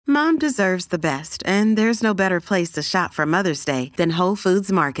Mom deserves the best, and there's no better place to shop for Mother's Day than Whole Foods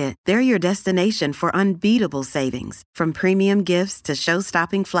Market. They're your destination for unbeatable savings, from premium gifts to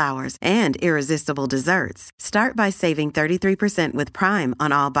show-stopping flowers and irresistible desserts. Start by saving 33% with Prime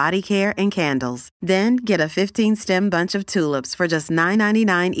on all body care and candles. Then get a 15-stem bunch of tulips for just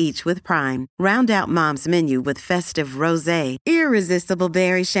 $9.99 each with Prime. Round out Mom's menu with festive rosé, irresistible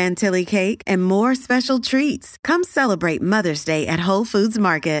berry chantilly cake, and more special treats. Come celebrate Mother's Day at Whole Foods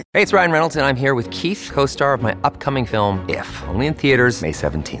Market. Hey, it's Ryan Reynolds, and I'm here with Keith, co-star of my upcoming film, If, only in theaters May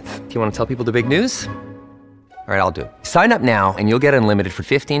 17th. Do you want to tell people the big news? All right, I'll do it. Sign up now and you'll get unlimited for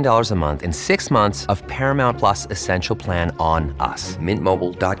 $15 a month and 6 months of Paramount Plus Essential Plan on us.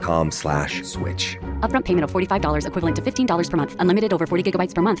 MintMobile.com/switch. Upfront payment of $45 equivalent to $15 per month. Unlimited over 40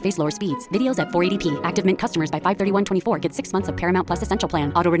 gigabytes per month. Face lower speeds. Videos at 480p. Active Mint customers by 531.24 get 6 months of Paramount Plus Essential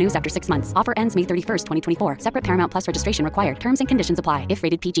Plan. Auto renews after 6 months. Offer ends May 31st, 2024. Separate Paramount Plus registration required. Terms and conditions apply if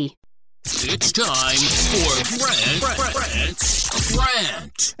rated PG. It's time for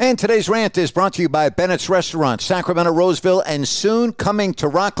Rant. And today's rant is brought to you by Bennett's Restaurant, Sacramento, Roseville, and soon coming to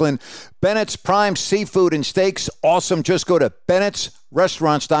Rockland. Bennett's Prime Seafood and Steaks. Awesome. Just go to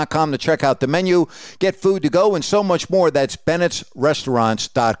Bennett'sRestaurants.com to check out the menu, get food to go, and so much more. That's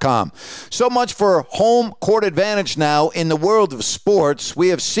Bennett'sRestaurants.com. So much for home court advantage now in the world of sports. We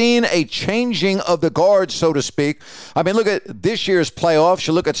have seen a changing of the guard, so to speak. I mean, look at this year's playoffs.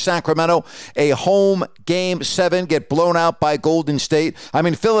 You look at Sacramento, a home Game 7, get blown out by Golden State. I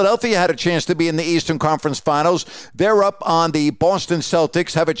mean, Philadelphia had a chance to be in the Eastern Conference Finals. They're up on the Boston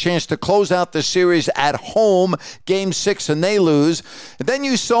Celtics, have a chance to close out the series at home, Game 6, and they lose. And then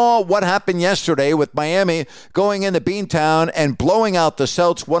you saw what happened yesterday with Miami going into Beantown and blowing out the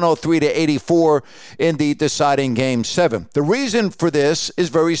Celtics 103-84 in the deciding Game 7. The reason for this is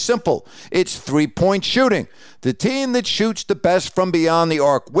very simple. It's three-point shooting. The team that shoots the best from beyond the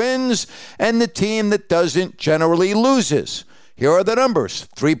arc wins, and the team that doesn't generally loses. Here are the numbers.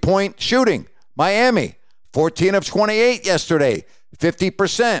 Three-point shooting. Miami, 14 of 28 yesterday,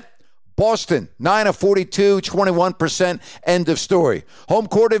 50%. Boston, 9 of 42, 21%, end of story. Home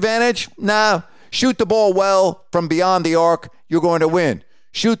court advantage? Nah. Shoot the ball well from beyond the arc, you're going to win.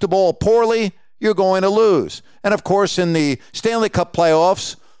 Shoot the ball poorly, you're going to lose. And, of course, in the Stanley Cup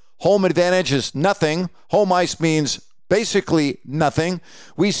playoffs, home advantage is nothing. Home ice means basically nothing.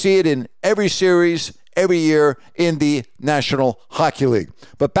 We see it in every series, every year in the National Hockey League.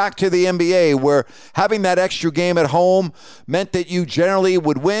 But back to the NBA, where having that extra game at home meant that you generally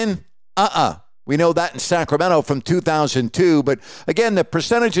would win. We know that in Sacramento from 2002. But again, the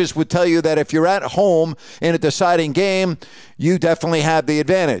percentages would tell you that if you're at home in a deciding game, you definitely have the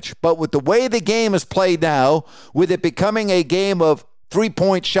advantage. But with the way the game is played now, with it becoming a game of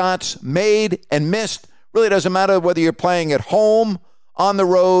three-point shots made and missed, really doesn't matter whether you're playing at home, on the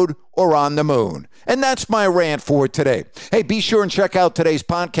road, or on the moon. And that's my rant for today. Hey, be sure and check out today's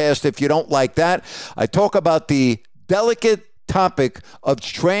podcast if you don't like that. I talk about the delicate topic of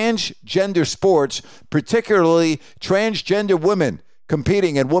transgender sports, particularly transgender women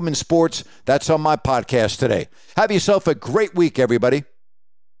competing in women's sports. That's on my podcast today. Have yourself a great week, everybody.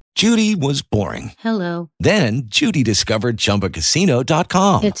 Judy was boring. Hello. Then Judy discovered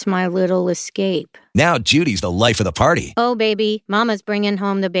ChumbaCasino.com. It's my little escape. Now Judy's the life of the party. Oh, baby, mama's bringing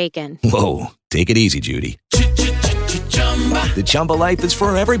home the bacon. Whoa, take it easy, Judy. The Chumba life is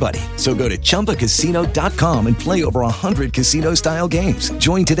for everybody. So go to ChumbaCasino.com and play over 100 casino-style games.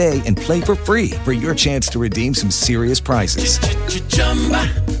 Join today and play for free for your chance to redeem some serious prizes.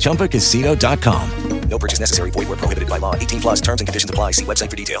 ChumbaCasino.com. No purchase necessary. Void where prohibited by law. 18 plus terms and conditions apply. See website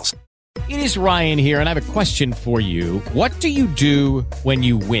for details. It is Ryan here, and I have a question for you. What do you do when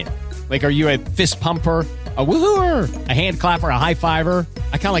you win? Like, are you a fist pumper, a woohooer, a hand clapper, a high fiver?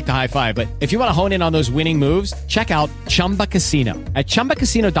 I kind of like the high five, but if you want to hone in on those winning moves, check out Chumba Casino. At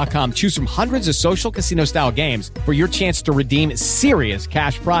ChumbaCasino.com, choose from hundreds of social casino-style games for your chance to redeem serious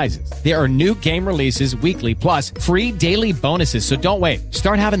cash prizes. There are new game releases weekly, plus free daily bonuses, so don't wait.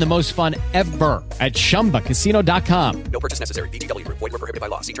 Start having the most fun ever at ChumbaCasino.com. No purchase necessary. VGW. Void where prohibited by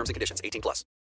law. See terms and conditions. 18 plus.